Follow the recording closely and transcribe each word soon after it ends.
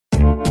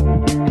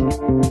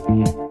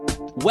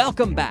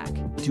Welcome back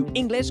to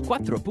Inglés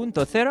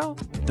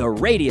 4.0, the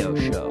radio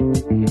show.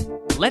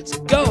 Let's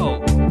go!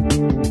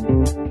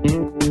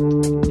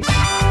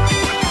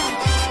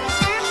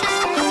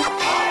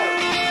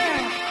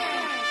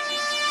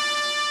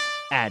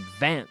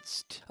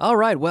 Advanced. All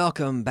right,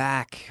 welcome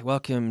back.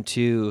 Welcome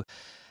to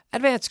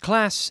Advanced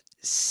Class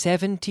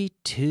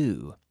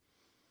 72.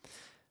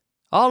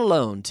 All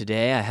alone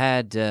today. I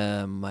had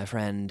my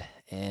friend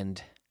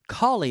and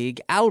colleague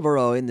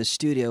Alvaro in the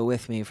studio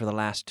with me for the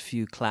last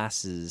few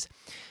classes,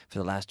 for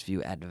the last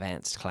few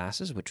advanced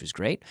classes, which was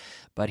great.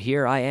 But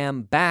here I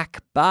am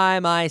back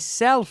by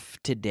myself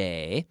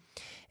today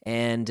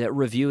and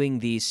reviewing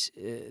these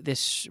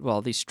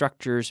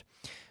structures.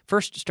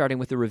 First, starting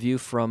with a review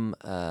from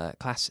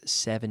Class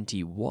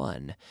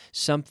 71.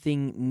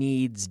 Something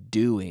needs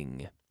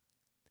doing.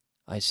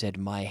 I said,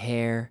 my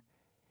hair.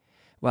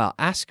 Well,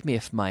 ask me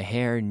if my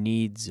hair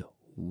needs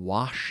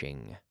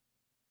washing.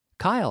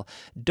 Kyle,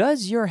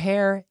 does your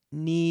hair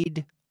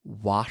need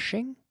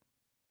washing?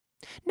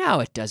 No,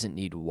 it doesn't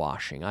need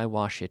washing. I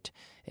wash it.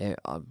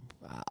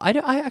 I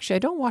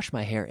don't wash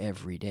my hair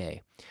every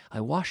day.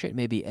 I wash it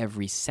maybe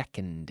every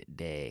second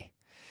day.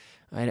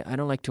 I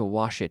don't like to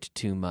wash it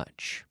too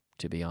much,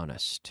 to be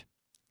honest.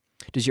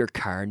 Does your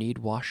car need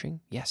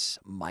washing? Yes,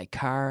 my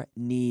car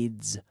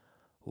needs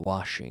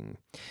washing.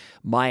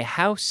 My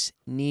house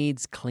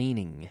needs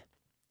cleaning.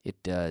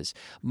 It does.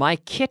 My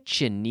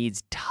kitchen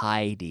needs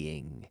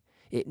tidying.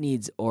 It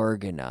needs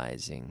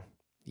organizing.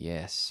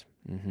 Yes.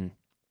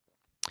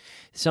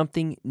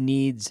 Something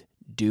needs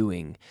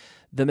doing.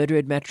 The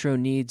Madrid Metro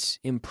needs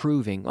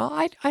improving. Well,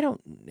 I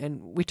don't,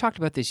 and we talked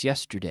about this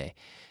yesterday,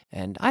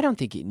 and I don't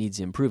think it needs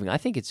improving. I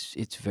think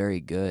it's very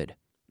good.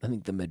 I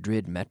think the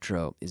Madrid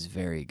Metro is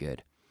very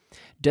good.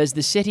 Does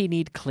the city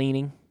need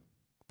cleaning?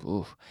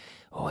 Oh,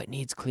 it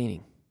needs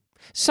cleaning.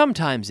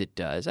 Sometimes it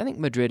does. I think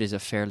Madrid is a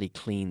fairly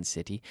clean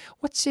city.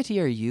 What city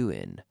are you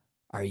in?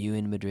 Are you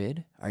in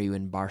Madrid? Are you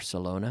in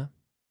Barcelona?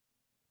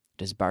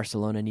 Does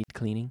Barcelona need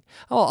cleaning?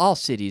 Oh, all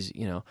cities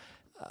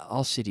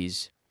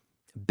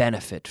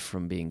benefit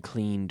from being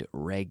cleaned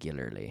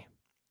regularly.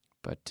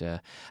 But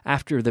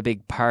after the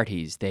big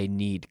parties, they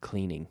need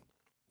cleaning.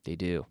 They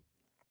do.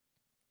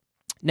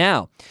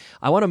 Now,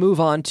 I want to move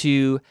on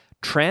to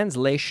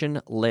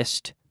translation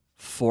list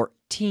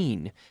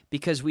 14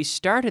 because we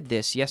started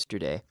this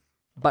yesterday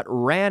but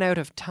ran out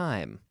of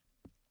time.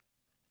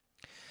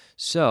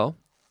 So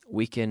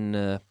we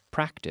can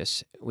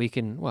practice. We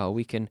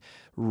can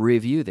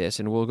review this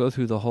and we'll go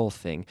through the whole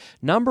thing.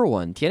 Number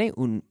one,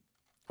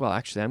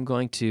 I'm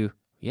going to.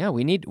 Yeah,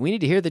 we need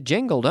to hear the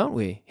jingle, don't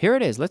we? Here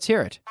it is. Let's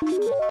hear it.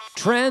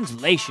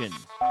 Translation.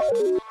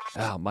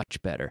 Oh,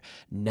 much better.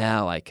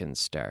 Now I can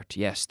start.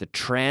 Yes, the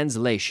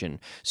translation.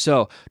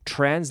 So,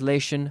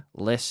 translation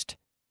list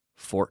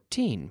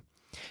 14.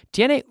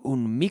 Tiene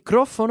un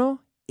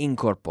micrófono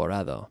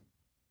incorporado.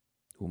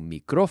 Un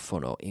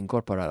micrófono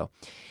incorporado.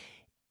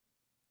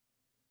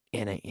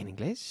 En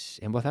inglés,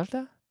 en voz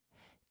alta.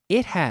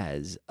 It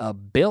has a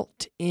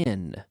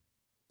built-in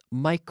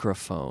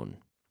microphone.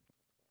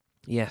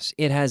 Yes,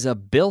 it has a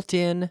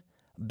built-in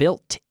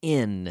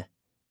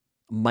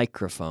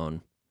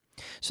microphone.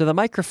 So the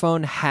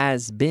microphone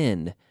has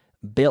been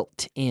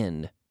built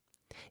in.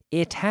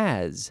 It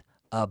has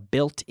a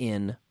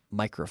built-in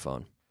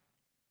microphone.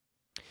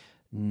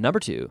 Number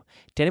two,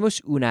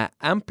 tenemos una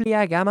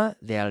amplia gama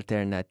de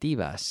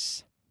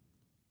alternativas.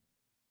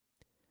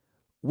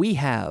 We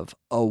have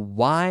a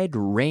wide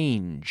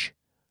range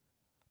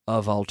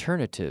of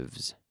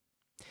alternatives.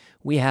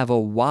 We have a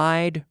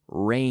wide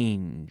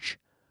range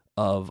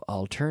of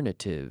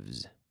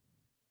alternatives.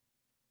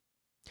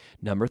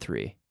 Number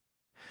three,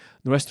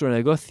 nuestro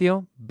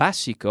negocio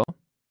básico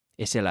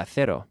es el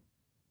acero.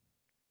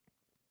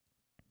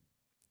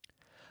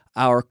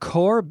 Our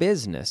core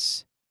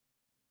business,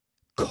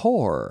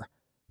 core,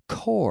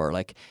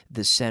 like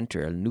the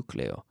center, el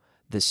núcleo,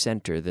 the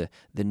center, the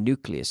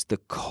nucleus, the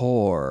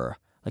core,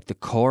 like the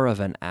core of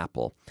an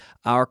apple.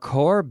 Our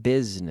core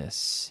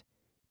business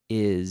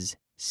is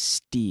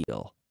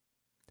steel.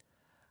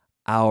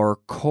 Our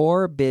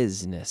core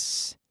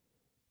business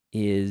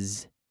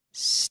is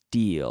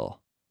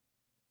steel.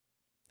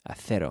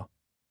 Acero.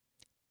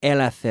 El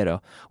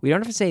acero. We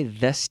don't have to say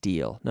the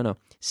steel. No.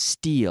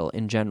 Steel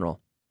in general.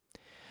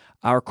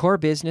 Our core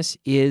business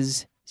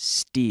is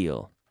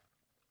steel.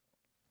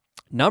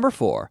 Number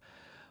four.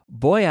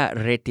 Voy a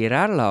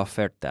retirar la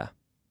oferta.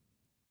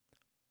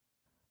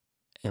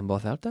 En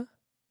voz alta.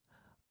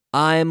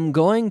 I'm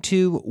going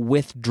to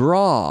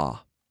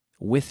withdraw.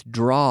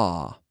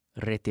 Withdraw.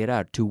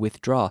 Retirar, to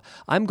withdraw.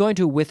 I'm going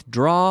to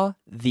withdraw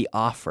the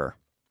offer.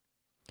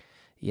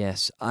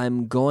 Yes,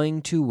 I'm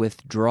going to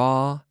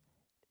withdraw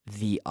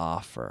the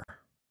offer.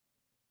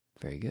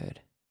 Very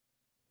good.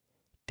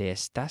 Te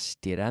estás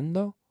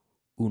tirando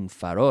un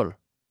farol.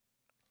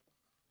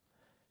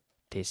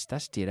 Te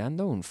estás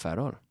tirando un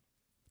farol.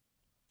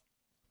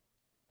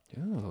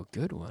 Oh,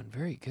 good one.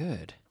 Very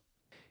good.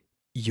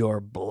 You're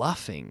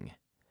bluffing.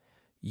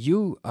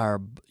 You are,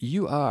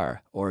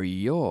 or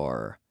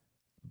you're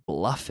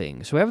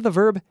bluffing. So we have the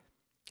verb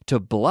To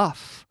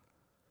bluff.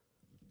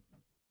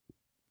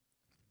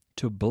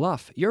 To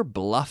bluff. You're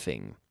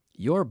bluffing.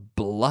 You're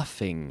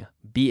bluffing.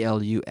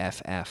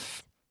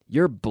 B-L-U-F-F.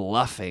 You're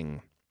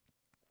bluffing.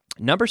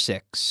 Number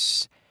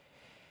 6.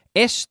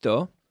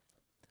 Esto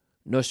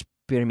nos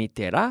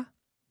permitirá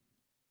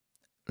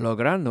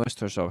lograr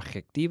nuestros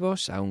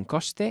objetivos a un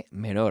coste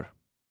menor.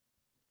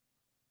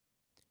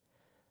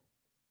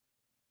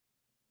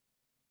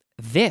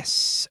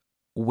 This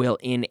will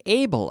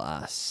enable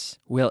us.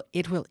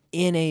 It will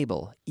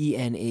enable.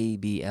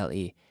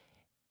 E-N-A-B-L-E.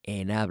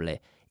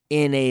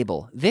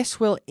 Enable. This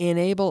will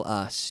enable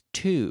us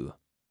to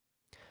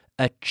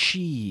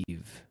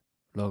achieve.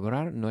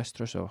 Lograr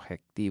nuestros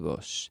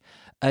objetivos.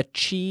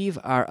 Achieve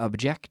our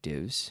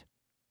objectives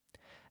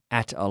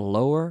at a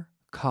lower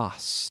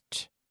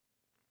cost.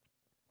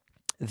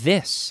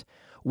 This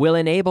will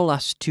enable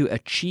us to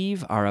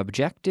achieve our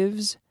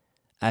objectives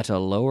at a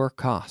lower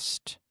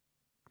cost.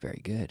 Very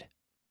good.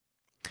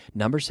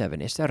 Number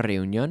 7. Esta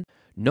reunión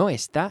no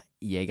está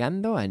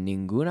llegando a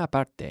ninguna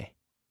parte.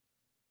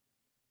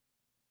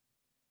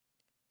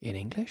 In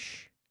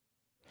English,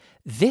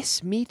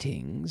 this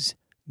meeting's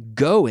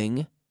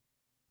going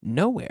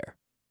nowhere.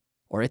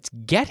 Or it's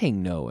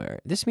getting nowhere.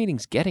 This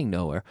meeting's getting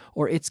nowhere.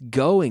 Or it's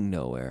going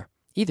nowhere.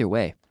 Either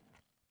way.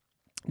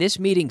 This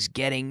meeting's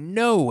getting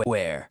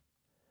nowhere.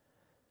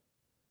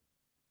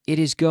 It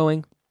is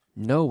going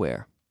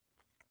nowhere.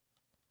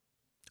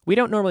 We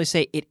don't normally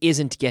say it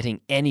isn't getting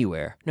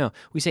anywhere. No,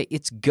 we say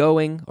it's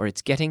going or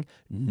it's getting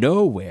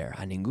nowhere.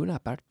 A ninguna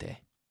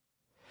parte.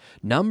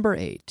 Number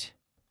 8.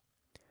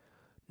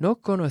 ¿No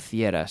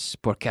conocieras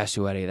por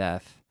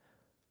casualidad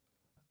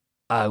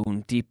a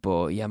un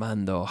tipo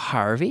llamado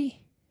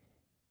Harvey?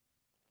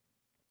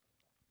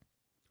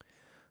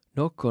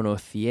 No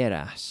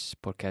conocieras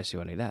por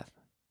casualidad.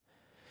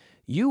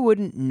 You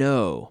wouldn't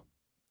know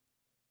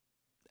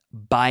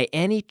by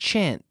any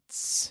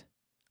chance.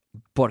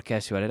 Por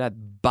casualidad.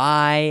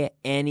 By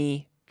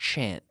any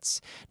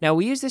chance. Now,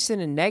 we use this in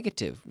a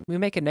negative. We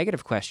make a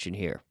negative question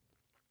here.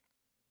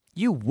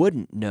 You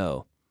wouldn't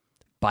know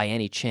by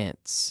any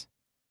chance.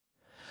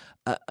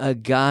 A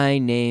guy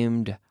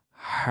named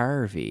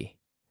Harvey.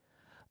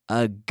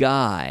 A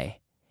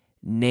guy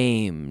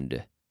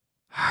named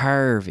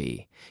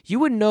Harvey. You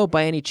wouldn't know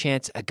by any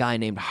chance a guy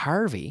named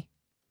Harvey.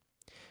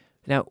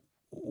 Now,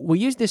 we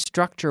use this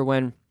structure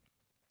when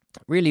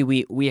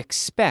really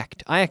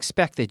I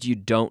expect that you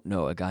don't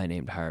know a guy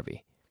named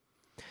Harvey.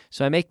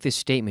 So I make this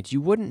statement, you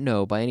wouldn't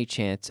know by any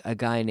chance a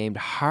guy named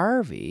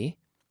Harvey,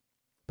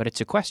 but it's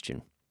a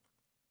question.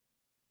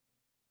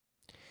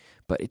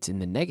 But it's in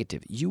the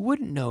negative. You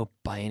wouldn't know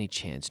by any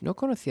chance. No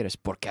conocieras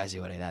por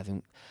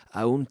casualidad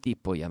a un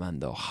tipo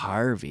llamado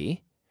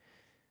Harvey.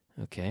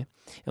 Okay.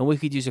 And we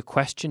could use a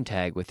question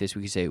tag with this.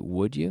 We could say,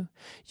 would you?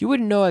 You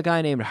wouldn't know a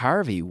guy named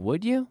Harvey,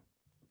 would you?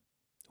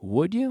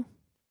 Would you?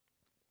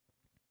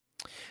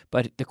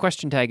 But the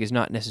question tag is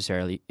not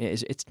necessarily,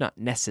 it's not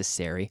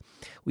necessary.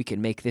 We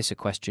can make this a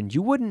question.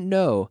 You wouldn't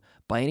know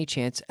by any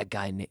chance a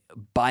guy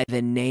by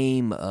the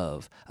name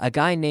of, a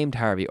guy named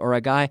Harvey, or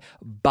a guy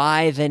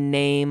by the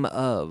name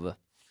of.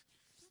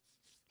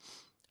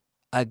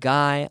 A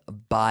guy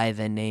by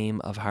the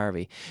name of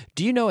Harvey.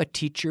 Do you know a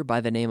teacher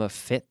by the name of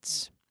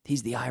Fitz?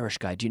 He's the Irish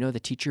guy. Do you know the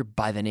teacher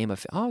by the name of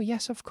Fitz? Oh,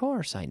 yes, of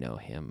course I know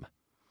him.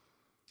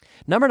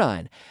 Number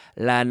 9.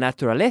 La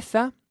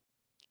naturaleza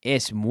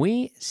es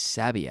muy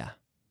sabia.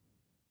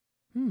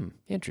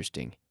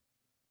 Interesting.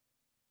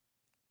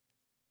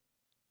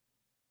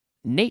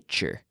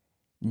 Nature.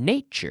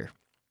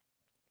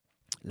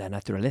 La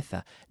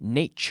naturaleza.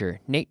 Nature.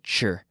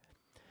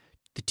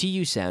 The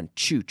TU sound,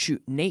 chu.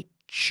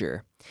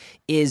 Nature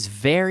is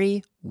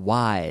very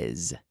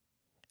wise.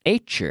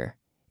 Nature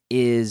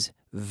is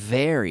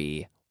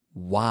very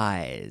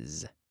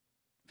wise.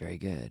 Very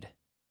good.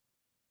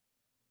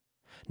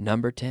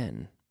 Number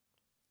 10.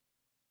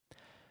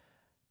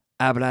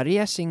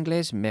 Hablarías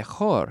inglés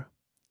mejor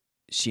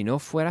si no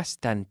fueras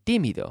tan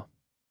tímido.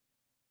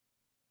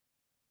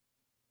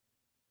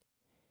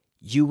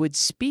 You would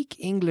speak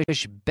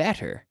English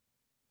better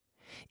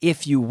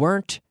if you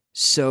weren't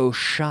so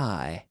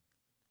shy.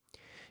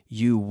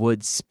 You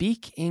would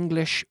speak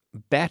English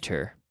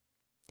better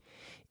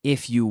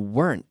if you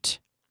weren't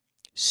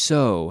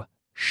so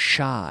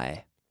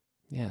shy.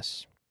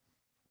 Yes.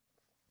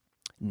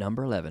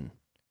 Number 11.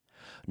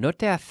 No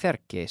te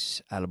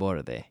acerques al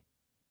borde.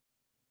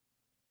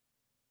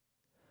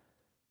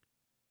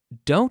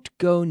 Don't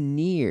go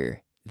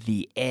near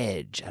the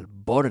edge, al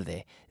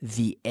borde,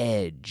 the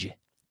edge.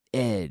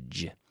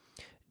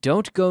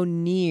 Don't go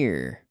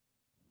near,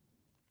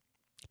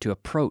 to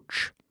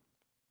approach,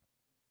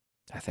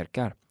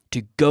 acercar,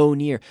 to go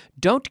near.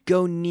 Don't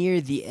go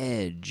near the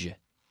edge.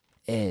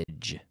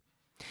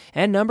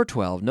 And number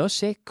 12, no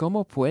sé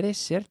cómo puedes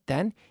ser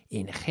tan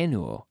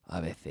ingenuo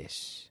a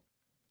veces.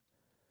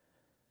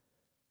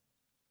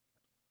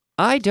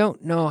 I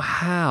don't know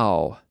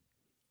how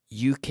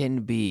you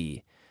can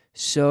be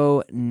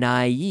so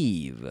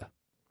naive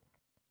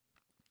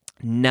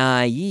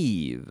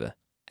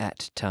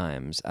at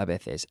times, a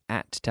veces,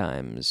 at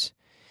times.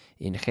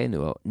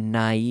 ingenuo,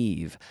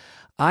 naive.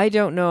 I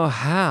don't know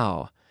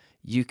how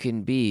you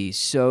can be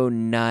so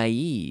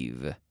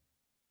naive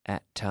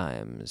at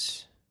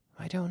times.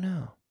 I don't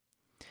know.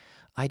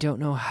 I don't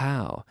know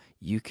how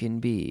you can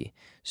be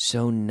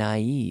so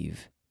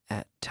naive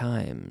at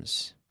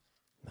times.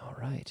 All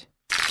right.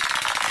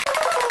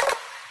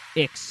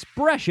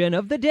 Expression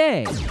of the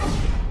day.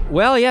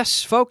 Well,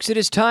 yes, folks, it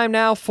is time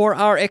now for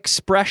our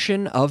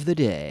expression of the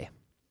day.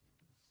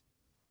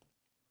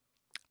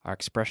 Our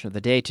expression of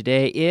the day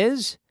today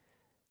is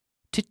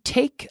to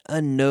take a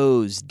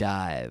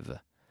nosedive.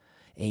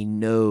 A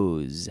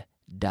nosedive.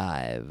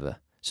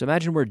 So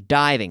imagine we're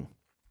diving.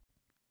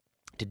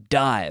 To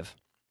dive.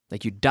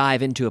 Like you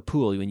dive into a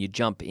pool when you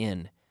jump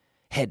in.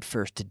 Head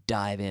first to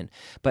dive in.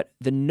 But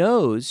the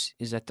nose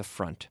is at the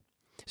front.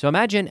 So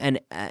imagine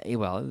the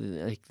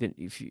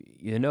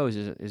nose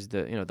is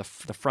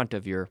the front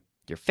of your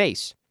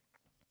face.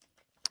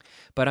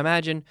 But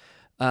imagine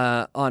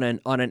on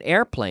an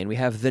airplane we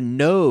have the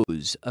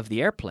nose of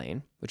the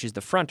airplane, which is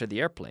the front of the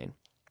airplane.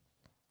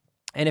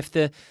 And if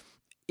the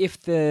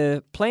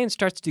plane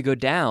starts to go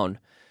down,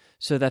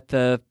 so that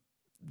the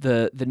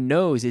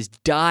nose is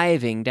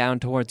diving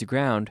down towards the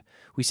ground,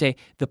 we say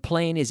the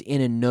plane is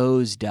in a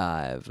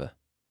nosedive,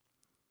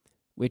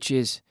 which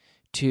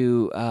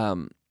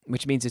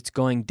means it's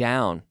going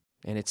down,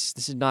 and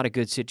this is not a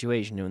good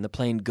situation when the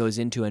plane goes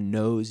into a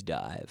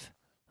nosedive.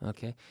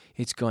 Okay,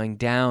 it's going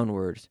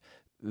downwards.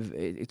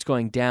 It's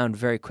going down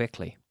very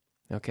quickly.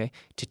 Okay,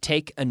 to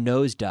take a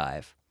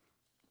nosedive.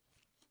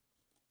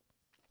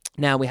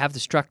 Now we have the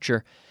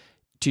structure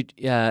to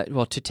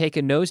take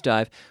a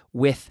nosedive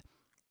with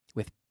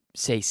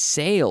say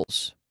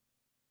sales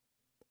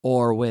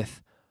or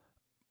with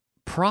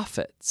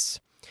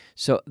profits.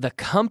 So the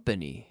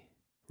company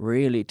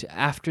really,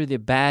 after the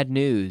bad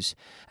news,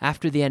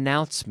 after the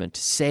announcement,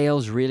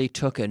 sales really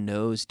took a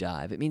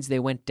nosedive. It means they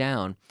went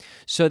down.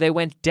 So they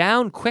went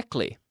down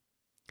quickly.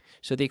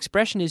 So the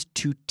expression is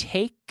to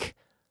take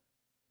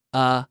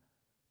a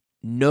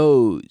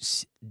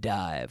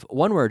nosedive.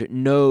 One word,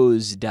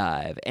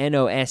 nosedive.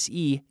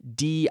 N-O-S-E-D-I-V-E.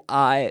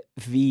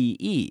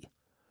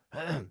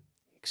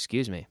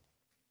 Excuse me,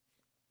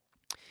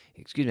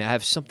 I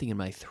have something in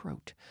my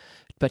throat.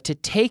 But to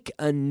take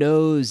a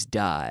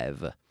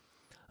nosedive,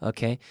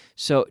 okay?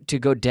 So to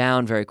go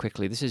down very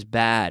quickly, this is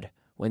bad.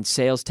 When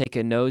sales take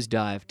a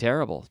nosedive,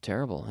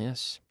 terrible,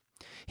 yes.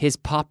 His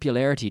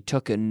popularity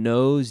took a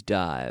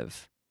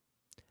nosedive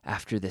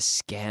after the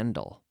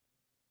scandal,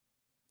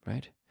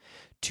 right?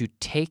 To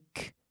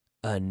take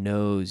a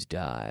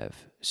nosedive,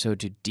 so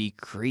to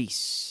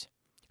decrease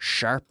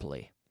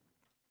sharply.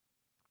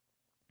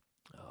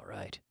 All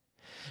right.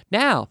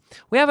 Now,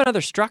 we have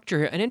another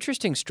structure, an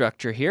interesting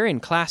structure here in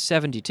Class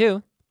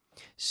 72.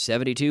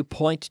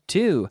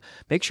 72.2.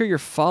 Make sure you're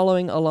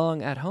following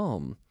along at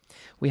home.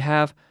 We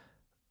have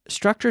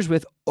structures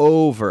with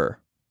over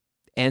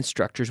and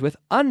structures with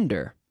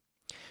under.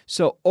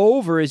 So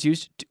over is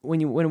used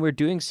when we're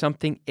doing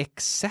something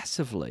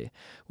excessively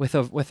with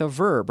a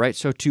verb, right?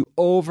 So to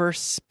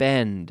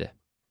overspend,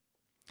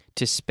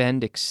 to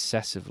spend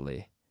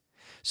excessively.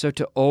 So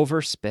to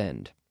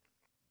overspend.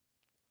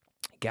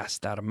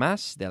 Gastar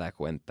más de la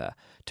cuenta,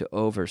 to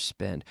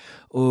overspend.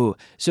 Oh,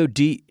 so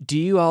do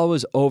you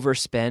always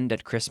overspend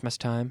at Christmas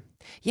time?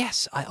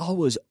 Yes, I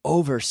always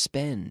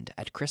overspend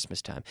at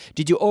Christmas time.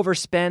 Did you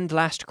overspend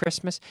last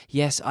Christmas?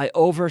 Yes, I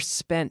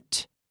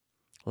overspent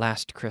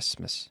last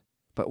Christmas.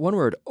 But one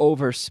word,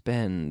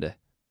 overspend.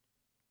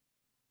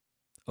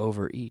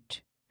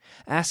 Overeat.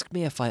 Ask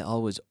me if I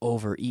always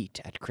overeat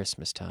at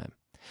Christmas time.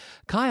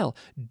 Kyle,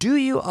 do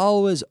you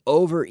always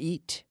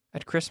overeat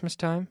at Christmas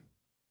time?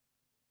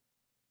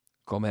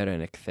 Comer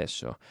en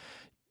exceso.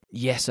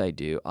 Yes, I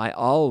do. I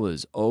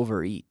always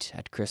overeat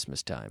at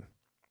Christmas time.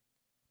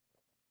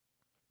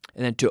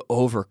 And then to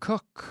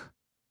overcook.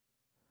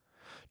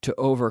 To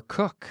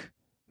overcook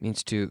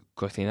means to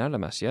cocinar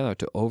demasiado,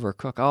 to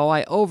overcook. Oh,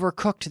 I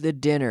overcooked the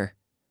dinner.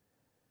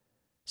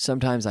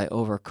 Sometimes I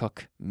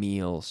overcook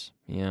meals.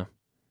 Yeah.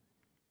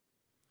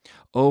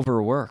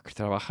 Overwork.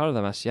 Trabajar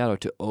demasiado,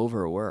 to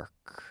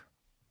overwork.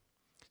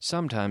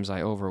 Sometimes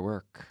I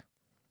overwork.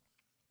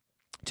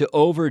 To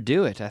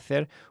overdo it,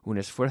 hacer un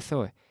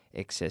esfuerzo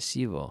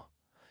excesivo,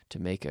 to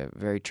make an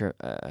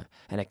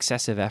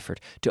excessive effort,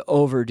 to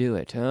overdo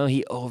it. Oh,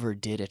 he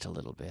overdid it a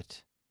little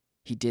bit.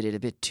 He did it a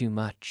bit too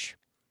much.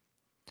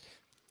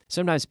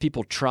 Sometimes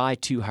people try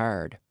too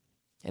hard,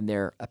 and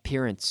their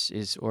appearance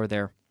or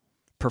their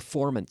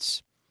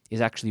performance is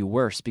actually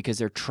worse because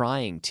they're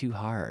trying too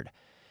hard.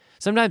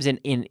 Sometimes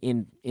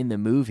in the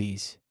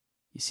movies,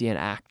 you see an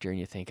actor and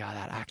you think, oh,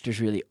 that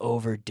actor's really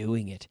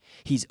overdoing it.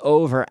 He's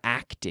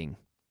overacting.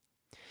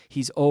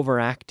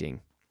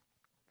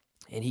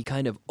 And he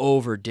kind of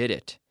overdid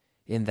it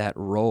in that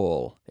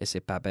role, ese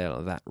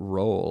papel, that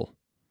role.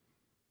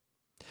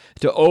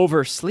 To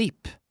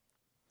oversleep,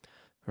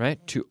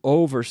 right? To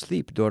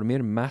oversleep,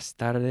 dormir más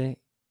tarde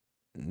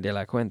de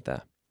la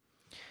cuenta.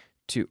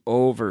 To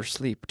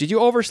oversleep. Did you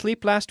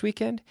oversleep last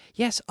weekend?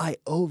 Yes, I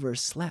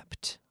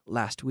overslept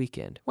last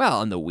weekend. Well,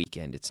 on the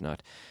weekend, it's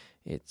not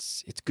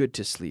it's good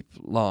to sleep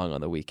long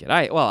on the weekend.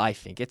 I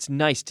think it's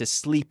nice to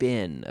sleep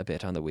in a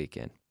bit on the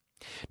weekend.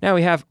 Now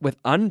we have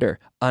with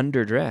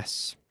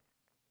underdress.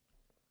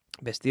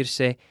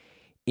 Vestirse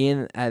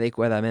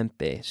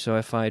inadecuadamente. So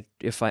if I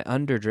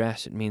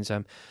underdress, it means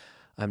I'm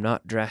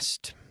not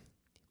dressed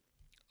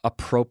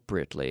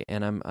appropriately,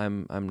 and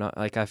I'm not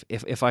like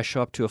if I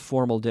show up to a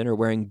formal dinner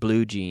wearing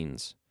blue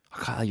jeans, oh,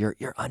 Kyle, you're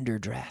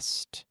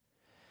underdressed.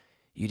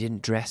 You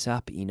didn't dress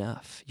up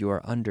enough. You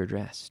are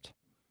underdressed.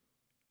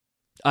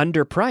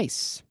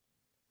 Underprice.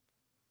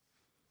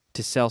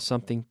 To sell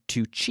something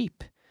too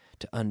cheap.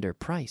 To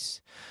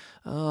underprice.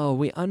 Oh,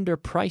 we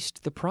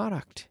underpriced the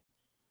product.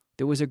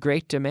 There was a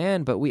great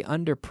demand, but we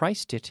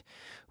underpriced it.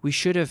 We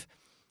should have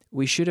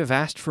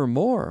asked for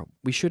more.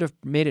 We should have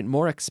made it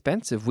more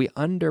expensive. We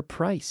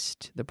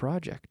underpriced the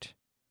project.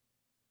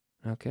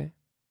 Okay?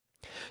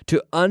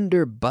 To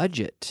under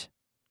budget.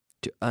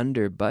 To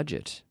under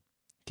budget.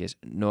 Que es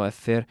no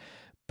hacer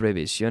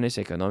previsiones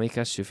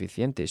económicas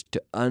suficientes.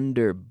 To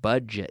under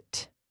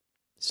budget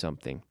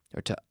something.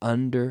 Or to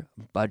under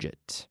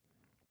budget.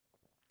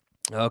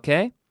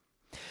 Okay?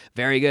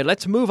 Very good.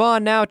 Let's move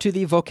on now to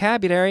the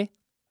vocabulary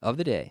of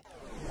the day.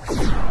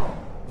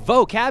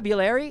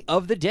 Vocabulary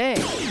of the day.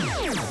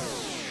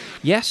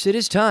 Yes, it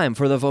is time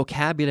for the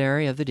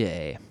vocabulary of the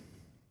day.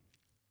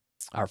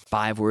 Our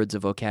 5 words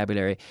of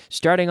vocabulary.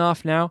 Starting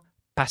off now,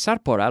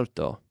 pasar por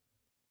alto.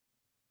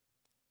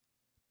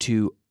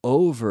 To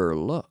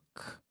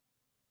overlook.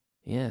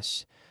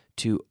 Yes,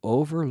 to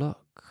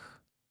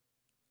overlook.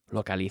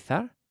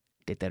 Localizar,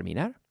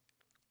 determinar.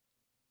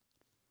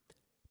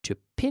 To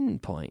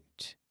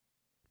pinpoint.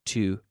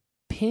 To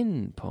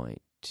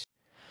pinpoint.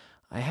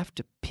 I have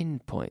to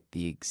pinpoint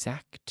the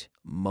exact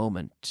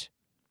moment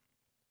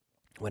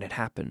when it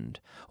happened,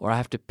 or I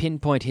have to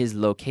pinpoint his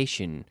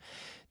location.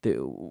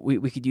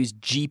 We could use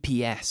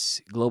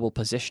GPS, global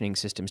positioning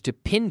systems, to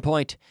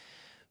pinpoint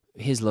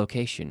his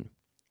location.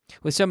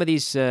 With some of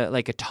these,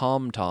 like a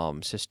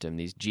TomTom system,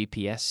 these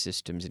GPS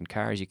systems in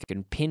cars, you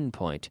can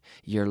pinpoint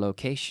your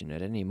location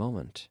at any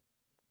moment.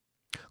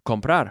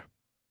 Comprar.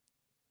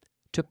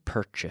 To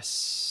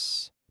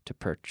purchase. To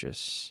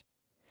purchase.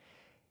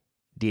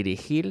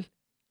 Dirigir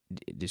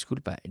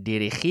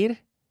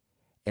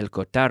el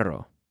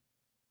cotarro.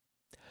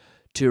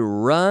 To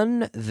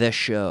run the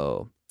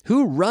show.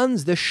 Who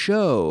runs the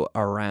show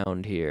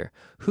around here?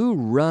 Who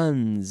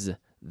runs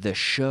the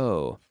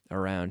show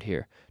around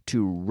here?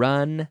 To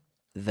run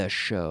the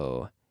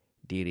show.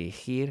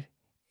 Dirigir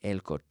el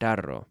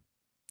cotarro.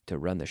 To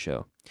run the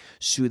show.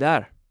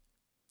 Sudar.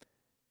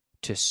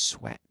 To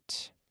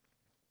sweat.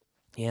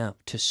 Yeah,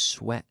 to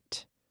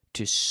sweat.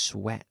 To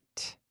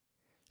sweat.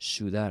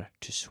 Sudar,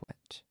 to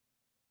sweat.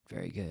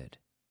 Very good.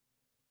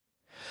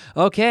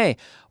 Okay,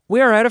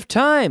 we are out of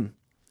time.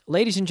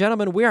 Ladies and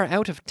gentlemen, we are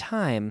out of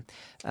time.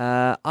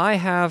 I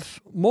have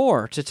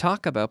more to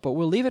talk about, but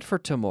we'll leave it for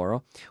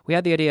tomorrow. We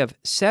had the idea of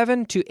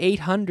 700 to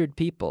 800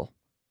 people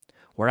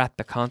were at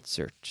the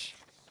concert.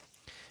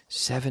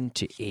 700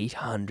 to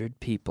 800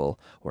 people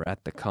were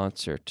at the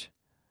concert.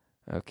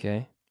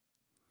 Okay?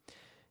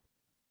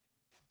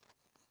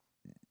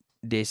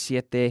 De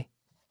 7 a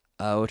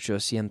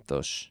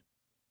 800.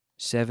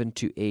 700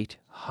 to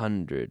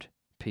 800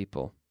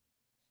 people.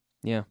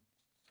 Yeah.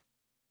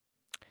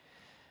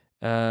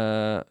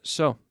 But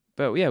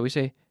yeah, we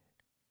say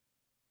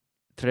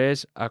 3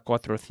 a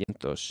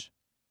 400.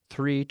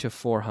 3 to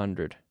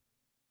 400.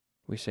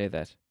 We say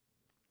that.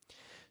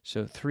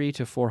 So 3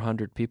 to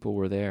 400 people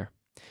were there.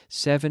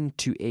 7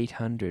 to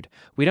 800.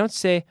 We don't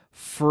say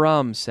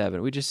from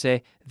 7. We just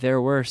say there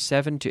were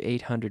 7 to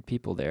 800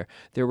 people there.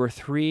 There were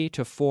 3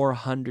 to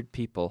 400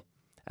 people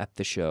at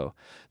the show.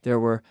 There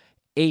were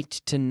 8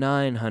 to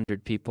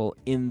 900 people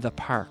in the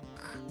park,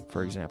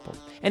 for example.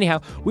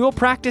 Anyhow, we will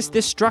practice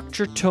this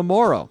structure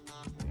tomorrow.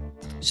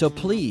 So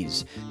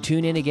please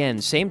tune in again,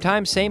 same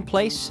time, same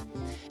place,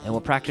 and we'll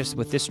practice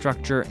with this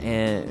structure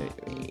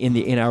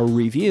in our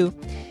review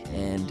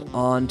and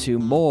on to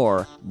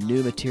more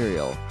new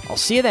material. I'll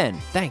see you then.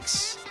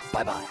 Thanks.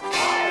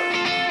 Bye-bye.